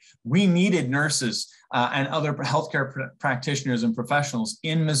Missouri. We needed nurses and other healthcare practitioners and professionals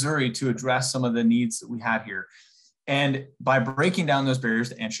in Missouri to address some of the needs that we had here. And by breaking down those barriers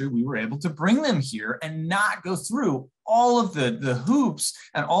to entry, we were able to bring them here and not go through all of the hoops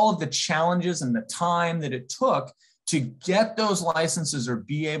and all of the challenges and the time that it took to get those licenses or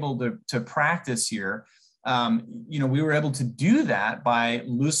be able to practice here. We were able to do that by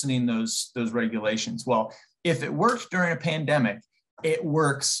loosening those regulations. Well, if it worked during a pandemic, it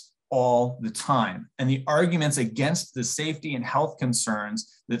works all the time. And the arguments against the safety and health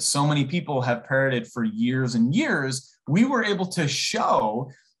concerns that so many people have parroted for years and years, we were able to show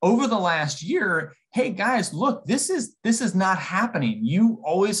over the last year, hey guys, look, this is not happening. You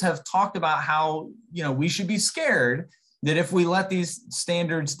always have talked about how, we should be scared that if we let these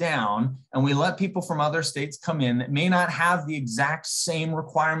standards down and we let people from other states come in that may not have the exact same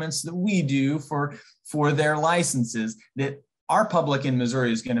requirements that we do for their licenses, that our public in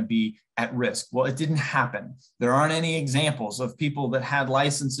Missouri is going to be at risk. Well, it didn't happen. There aren't any examples of people that had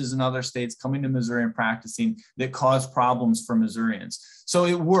licenses in other states coming to Missouri and practicing that caused problems for Missourians. So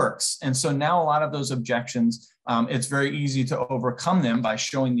it works. And so now a lot of those objections, it's very easy to overcome them by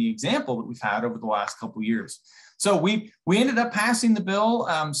showing the example that we've had over the last couple of years. So we ended up passing the bill,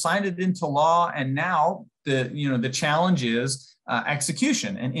 signed it into law, and now the challenge is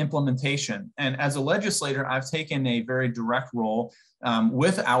execution and implementation. And as a legislator, I've taken a very direct role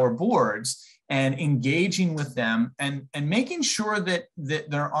with our boards and engaging with them and making sure that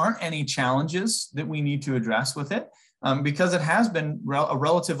there aren't any challenges that we need to address with it, because it has been a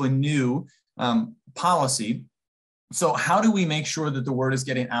relatively new policy. So how do we make sure that the word is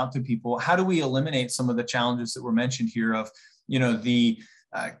getting out to people? How do we eliminate some of the challenges that were mentioned here of, the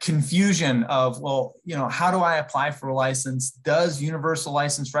confusion of, well, how do I apply for a license? Does universal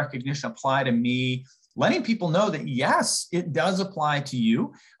license recognition apply to me? Letting people know that, yes, it does apply to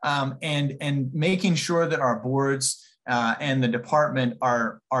you, and making sure that our boards and the department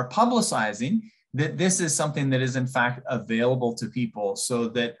are publicizing that this is something that is in fact available to people, so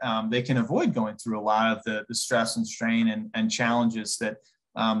that they can avoid going through a lot of the stress and strain and challenges that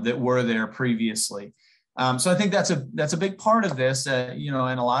were there previously. So I think that's a big part of this, and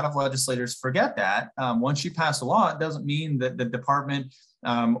a lot of legislators forget that. Once you pass a law, it doesn't mean that the department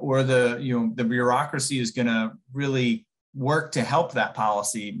or the bureaucracy is going to really work to help that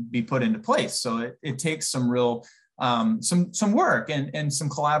policy be put into place. So it takes some real some work and some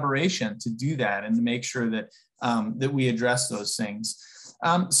collaboration to do that and to make sure that that we address those things.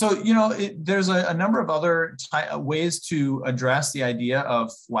 There's a number of other ways to address the idea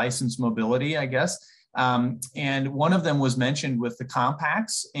of license mobility, I guess. And one of them was mentioned with the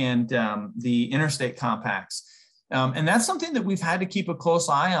compacts and the interstate compacts. And that's something that we've had to keep a close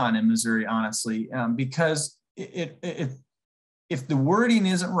eye on in Missouri, honestly, because if the wording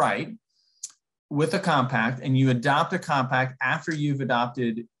isn't right with a compact and you adopt a compact after you've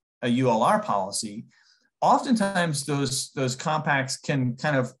adopted a ULR policy, oftentimes those compacts can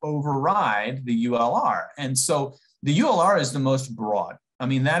kind of override the ULR. And so the ULR is the most broad. I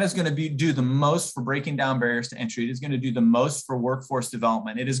mean, that is going to do the most for breaking down barriers to entry. It is going to do the most for workforce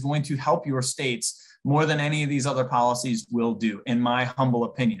development. It is going to help your states more than any of these other policies will do, in my humble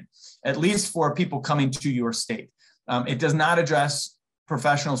opinion, at least for people coming to your state. It does not address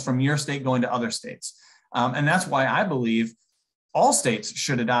professionals from your state going to other states. And that's why I believe all states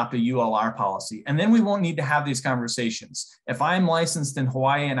should adopt a ULR policy. And then we won't need to have these conversations. If I'm licensed in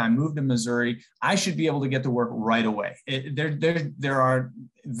Hawaii and I move to Missouri, I should be able to get to work right away. There are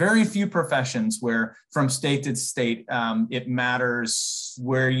very few professions where from state to state, it matters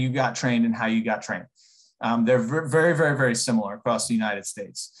where you got trained and how you got trained. They're very, very, very similar across the United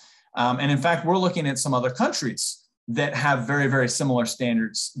States. And in fact, we're looking at some other countries that have very, very similar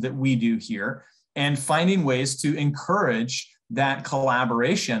standards that we do here, and finding ways to encourage that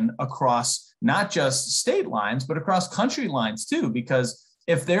collaboration across not just state lines, but across country lines too. Because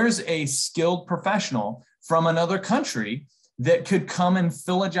if there's a skilled professional from another country that could come and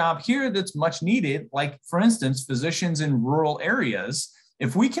fill a job here that's much needed, like for instance, physicians in rural areas,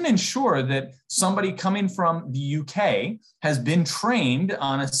 if we can ensure that somebody coming from the UK has been trained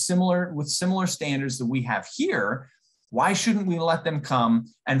on with similar standards that we have here, why shouldn't we let them come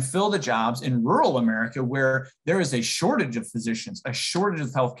and fill the jobs in rural America where there is a shortage of physicians, a shortage of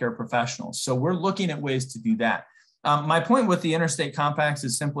healthcare professionals? So we're looking at ways to do that. My point with the interstate compacts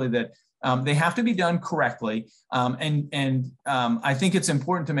is simply that they have to be done correctly. And I think it's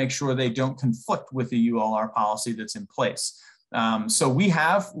important to make sure they don't conflict with the ULR policy that's in place. So we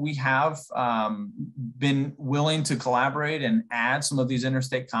have been willing to collaborate and add some of these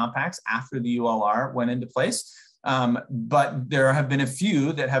interstate compacts after the ULR went into place. But there have been a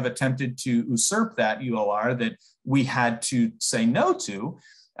few that have attempted to usurp that ULR that we had to say no to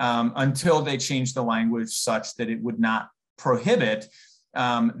until they changed the language such that it would not prohibit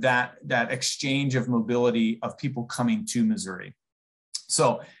that exchange of mobility of people coming to Missouri.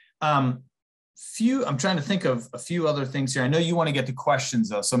 So I'm trying to think of a few other things here. I know you want to get to questions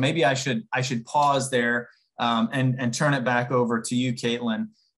though, so maybe I should pause there and turn it back over to you, Caitlin,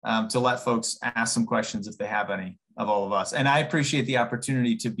 to let folks ask some questions if they have any of all of us. And I appreciate the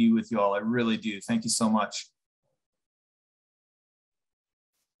opportunity to be with you all. I really do. Thank you so much.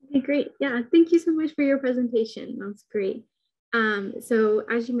 Okay, great. Yeah, thank you so much for your presentation. That's great. So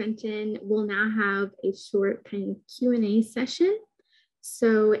as you mentioned, we'll now have a short kind of Q&A session.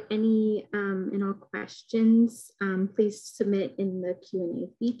 So any and all questions, please submit in the Q&A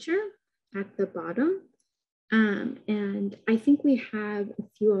feature at the bottom. And I think we have a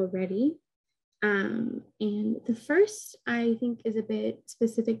few already. And the first, I think, is a bit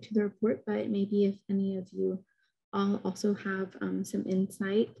specific to the report, but maybe if any of you all also have some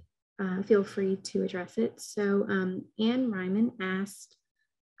insight, feel free to address it. So Anne Ryman asked,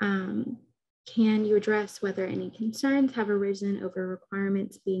 can you address whether any concerns have arisen over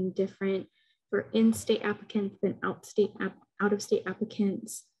requirements being different for in-state applicants than out-of-state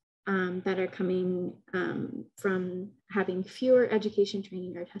applicants that are coming from having fewer education,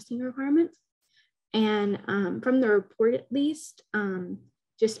 training, or testing requirements? And from the report, at least,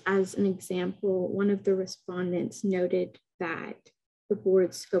 just as an example, one of the respondents noted that the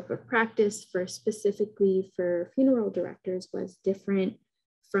board's scope of practice for specifically for funeral directors was different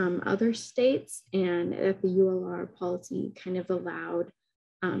from other states, and that the ULR policy kind of allowed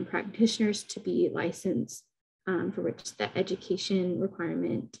practitioners to be licensed for which the education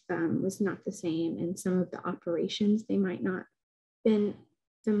requirement was not the same, and some of the operations they might not been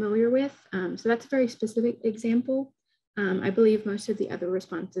familiar with. So that's a very specific example. I believe most of the other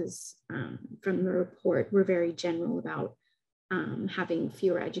responses from the report were very general about having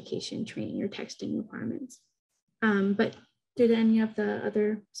fewer education, training, or texting requirements. But did any of the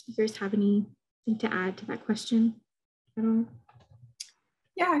other speakers have anything to add to that question at all?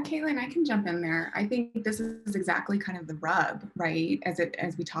 Yeah, Caitlin, I can jump in there. I think this is exactly kind of the rub, right?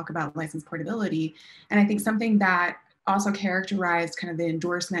 As we talk about license portability. And I think something that also characterized kind of the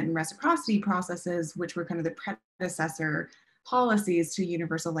endorsement and reciprocity processes, which were kind of the predecessor policies to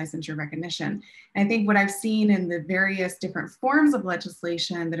universal licensure recognition. And I think what I've seen in the various different forms of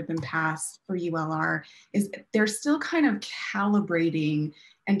legislation that have been passed for ULR is they're still kind of calibrating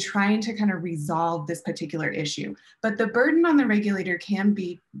and trying to kind of resolve this particular issue. But the burden on the regulator can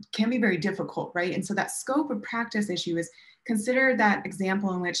be very difficult, right? And so that scope of practice issue is, consider that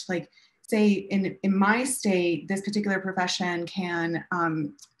example in which, like, say in my state, this particular profession can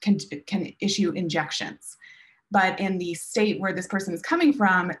issue injections. But in the state where this person is coming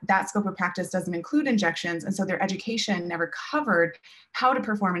from, that scope of practice doesn't include injections. And so their education never covered how to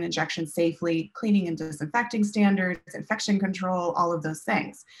perform an injection safely, cleaning and disinfecting standards, infection control, all of those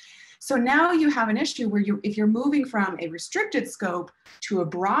things. So now you have an issue where if you're moving from a restricted scope to a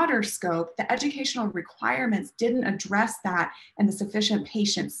broader scope, the educational requirements didn't address that and the sufficient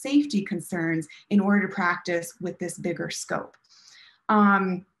patient safety concerns in order to practice with this bigger scope.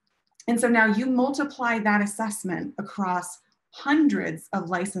 And so now you multiply that assessment across hundreds of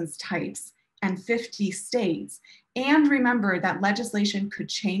license types and 50 states. And remember that legislation could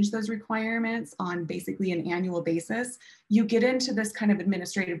change those requirements on basically an annual basis. You get into this kind of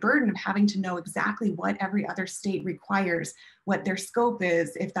administrative burden of having to know exactly what every other state requires, what their scope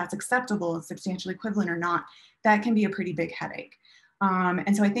is, if that's acceptable and substantially equivalent or not. That can be a pretty big headache.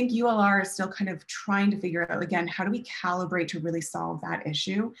 And so I think ULR is still kind of trying to figure out, again, how do we calibrate to really solve that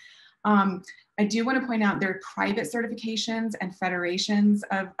issue? I do want to point out there are private certifications and federations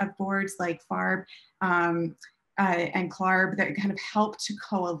of boards like FARB and CLARB that kind of help to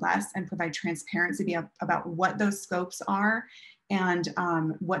coalesce and provide transparency about what those scopes are and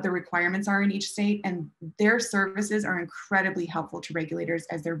what the requirements are in each state. And their services are incredibly helpful to regulators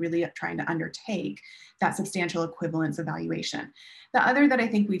as they're really trying to undertake that substantial equivalence evaluation. The other that I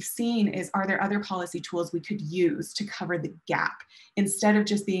think we've seen is, are there other policy tools we could use to cover the gap? Instead of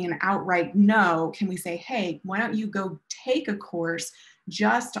just being an outright no, can we say, hey, why don't you go take a course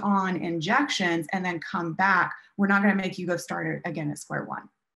just on injections and then come back? We're not going to make you go start again at square one.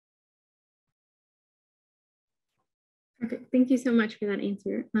 Perfect. Thank you so much for that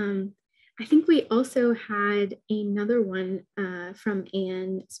answer. I think we also had another one from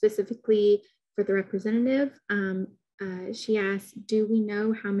Anne, specifically for the representative. She asked, do we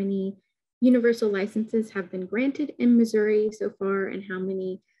know how many universal licenses have been granted in Missouri so far and how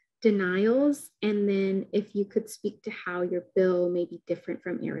many denials? And then if you could speak to how your bill may be different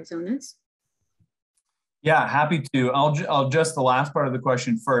from Arizona's. Yeah, happy to. I'll address the last part of the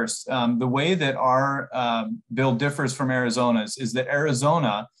question first. The way that our bill differs from Arizona's is that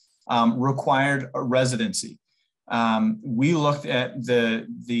Arizona required a residency. We looked at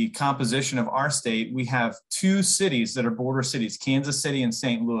the composition of our state. We have two cities that are border cities, Kansas City and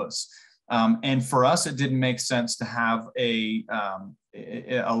St. Louis. And for us, it didn't make sense to have a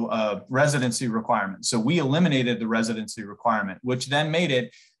residency requirement. So we eliminated the residency requirement, which then made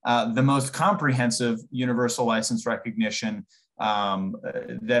it the most comprehensive universal license recognition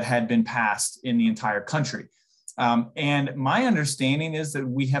that had been passed in the entire country. And my understanding is that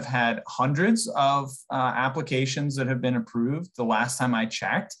we have had hundreds of applications that have been approved. The last time I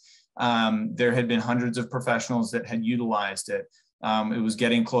checked, there had been hundreds of professionals that had utilized it. It was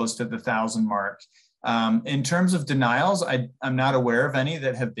getting close to the 1,000 mark. In terms of denials, I'm not aware of any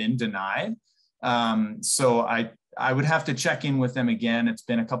that have been denied. So I would have to check in with them again. It's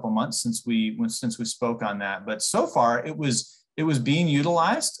been a couple months since we spoke on that, but so far it was being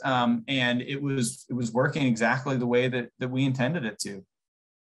utilized, and it was working exactly the way that we intended it to.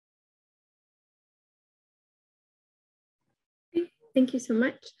 Thank you so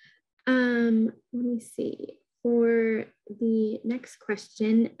much. Let me see. For the next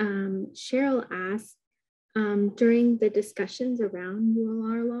question, Cheryl asked, during the discussions around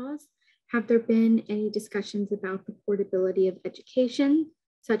ULR laws, have there been any discussions about the portability of education,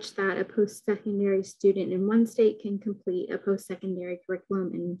 such that a post-secondary student in one state can complete a post-secondary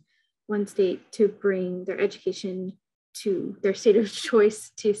curriculum in one state to bring their education to their state of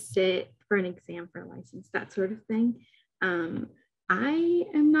choice to sit for an exam for a license, that sort of thing? I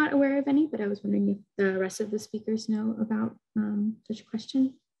am not aware of any, but I was wondering if the rest of the speakers know about such a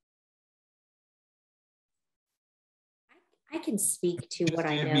question. I can speak to what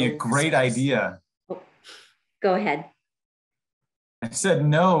I know. Gave me a great idea. Oh, go ahead. I said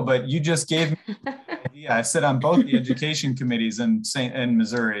no, but you just gave me an idea. I sit on both the education committees in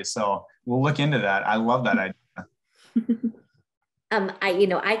Missouri, so we'll look into that. I love that idea.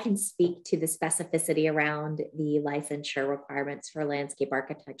 I can speak to the specificity around the licensure requirements for landscape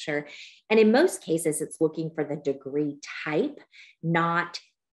architecture. And in most cases, it's looking for the degree type, not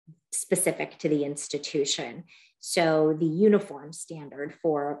specific to the institution. So the uniform standard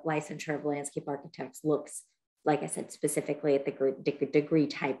for licensure of landscape architects looks, like I said, specifically at the degree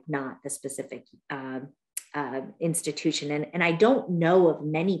type, not the specific institution. And I don't know of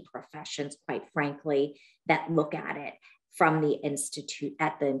many professions, quite frankly, that look at it from the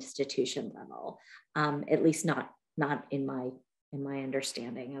institution level, at least not in my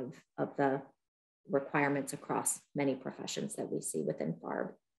understanding of the requirements across many professions that we see within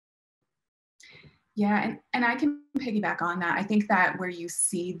FARB. Yeah, and I can piggyback on that. I think that where you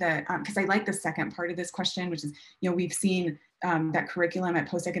see the, because I like the second part of this question, which is, we've seen that curriculum at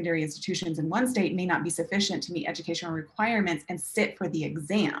post-secondary institutions in one state may not be sufficient to meet educational requirements and sit for the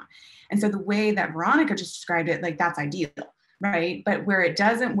exam. And so the way that Veronica just described it, like that's ideal, right? But where it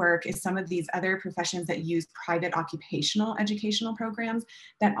doesn't work is some of these other professions that use private occupational educational programs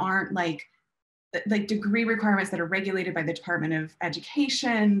that aren't like degree requirements that are regulated by the Department of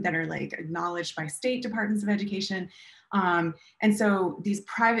Education, that are like acknowledged by state departments of education. And so these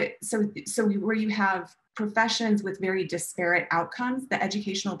private, so where you have professions with very disparate outcomes, the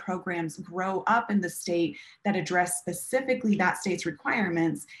educational programs grow up in the state that address specifically that state's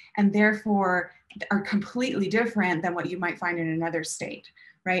requirements, and therefore are completely different than what you might find in another state.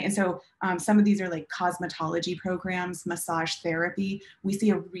 Right. And so some of these are like cosmetology programs, massage therapy. We see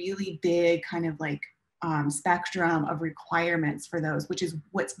a really big kind of like spectrum of requirements for those, which is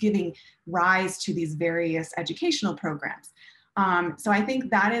what's giving rise to these various educational programs. So I think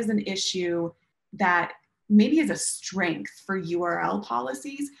that is an issue that maybe is a strength for URL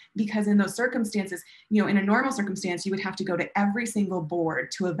policies, because in those circumstances, in a normal circumstance, you would have to go to every single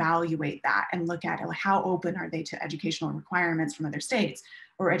board to evaluate that and look at how open are they to educational requirements from other states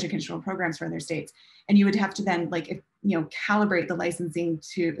or educational programs for other states. And you would have to then calibrate the licensing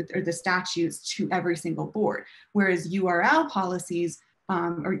or the statutes to every single board. Whereas URL policies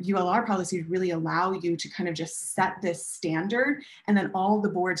or ULR policies really allow you to kind of just set this standard, and then all the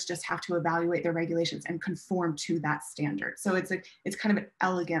boards just have to evaluate their regulations and conform to that standard. So it's kind of an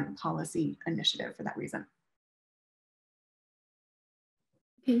elegant policy initiative for that reason.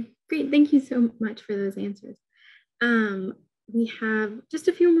 Okay, great. Thank you so much for those answers. We have just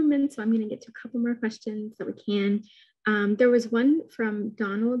a few more minutes, so I'm going to get to a couple more questions that we can. There was one from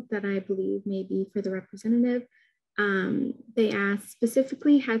Donald that I believe may be for the representative. They asked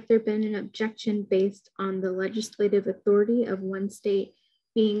specifically, has there been an objection based on the legislative authority of one state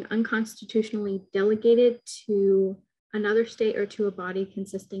being unconstitutionally delegated to another state or to a body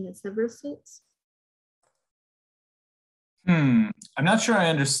consisting of several states? I'm not sure I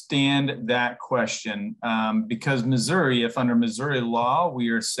understand that question, because Missouri, if under Missouri law, we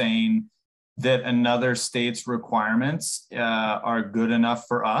are saying that another state's requirements are good enough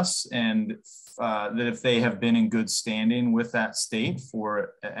for us, and that if they have been in good standing with that state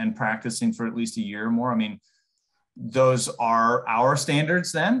and practicing for at least a year or more, I mean, those are our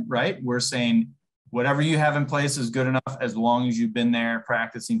standards then, right? We're saying whatever you have in place is good enough as long as you've been there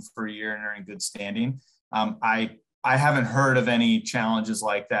practicing for a year and are in good standing. I haven't heard of any challenges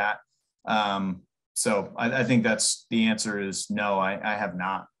like that. So I think that's the answer is no, I have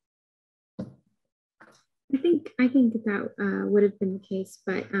not. I think that would have been the case,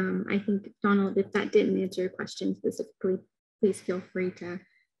 but I think, Donald, if that didn't answer your question specifically, please feel free to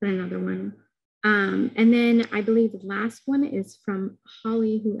put another one. And then I believe the last one is from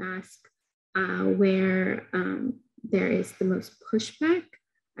Holly, who asked, where there is the most pushback.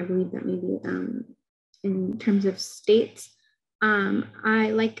 I believe that maybe in terms of states.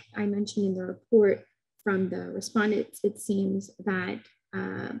 Like I mentioned in the report from the respondents, it seems that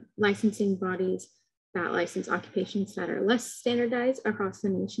licensing bodies that license occupations that are less standardized across the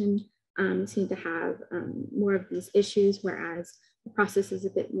nation seem to have more of these issues, whereas the process is a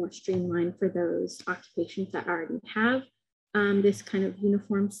bit more streamlined for those occupations that already have this kind of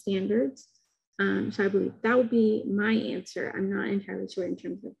uniform standards. So I believe that would be my answer. I'm not entirely sure in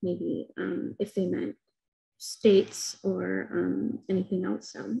terms of maybe if they meant states or anything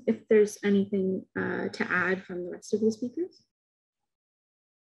else. So if there's anything to add from the rest of the speakers.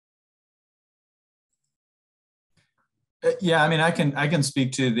 Yeah, I mean, I can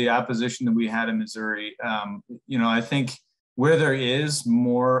speak to the opposition that we had in Missouri. You know, I think where there is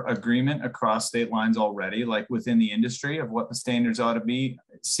more agreement across state lines already, like within the industry of what the standards ought to be,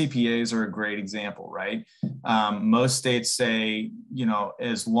 CPAs are a great example, right? Most states say, you know,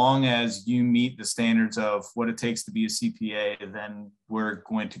 as long as you meet the standards of what it takes to be a CPA, then we're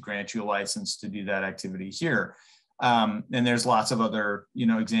going to grant you a license to do that activity here. And there's lots of other, you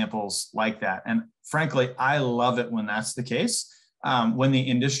know, examples like that. And frankly, I love it when that's the case. When the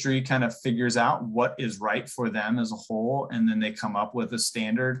industry kind of figures out what is right for them as a whole, and then they come up with a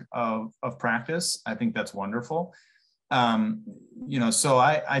standard of practice, I think that's wonderful. You know, so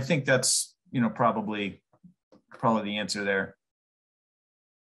I think that's, you know, probably the answer there.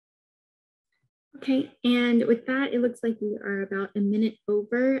 Okay, and with that, it looks like we are about a minute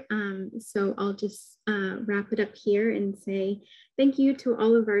over. So I'll just wrap it up here and say thank you to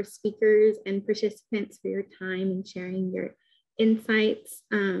all of our speakers and participants for your time and sharing your insights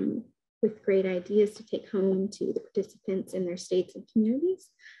with great ideas to take home to the participants in their states and communities.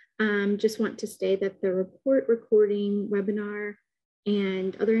 Just want to say that the report, recording, webinar,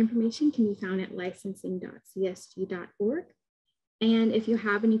 and other information can be found at licensing.csg.org. And if you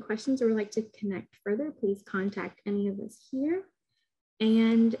have any questions or would like to connect further, please contact any of us here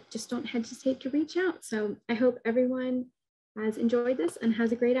and just don't hesitate to reach out. So I hope everyone has enjoyed this and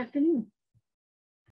has a great afternoon.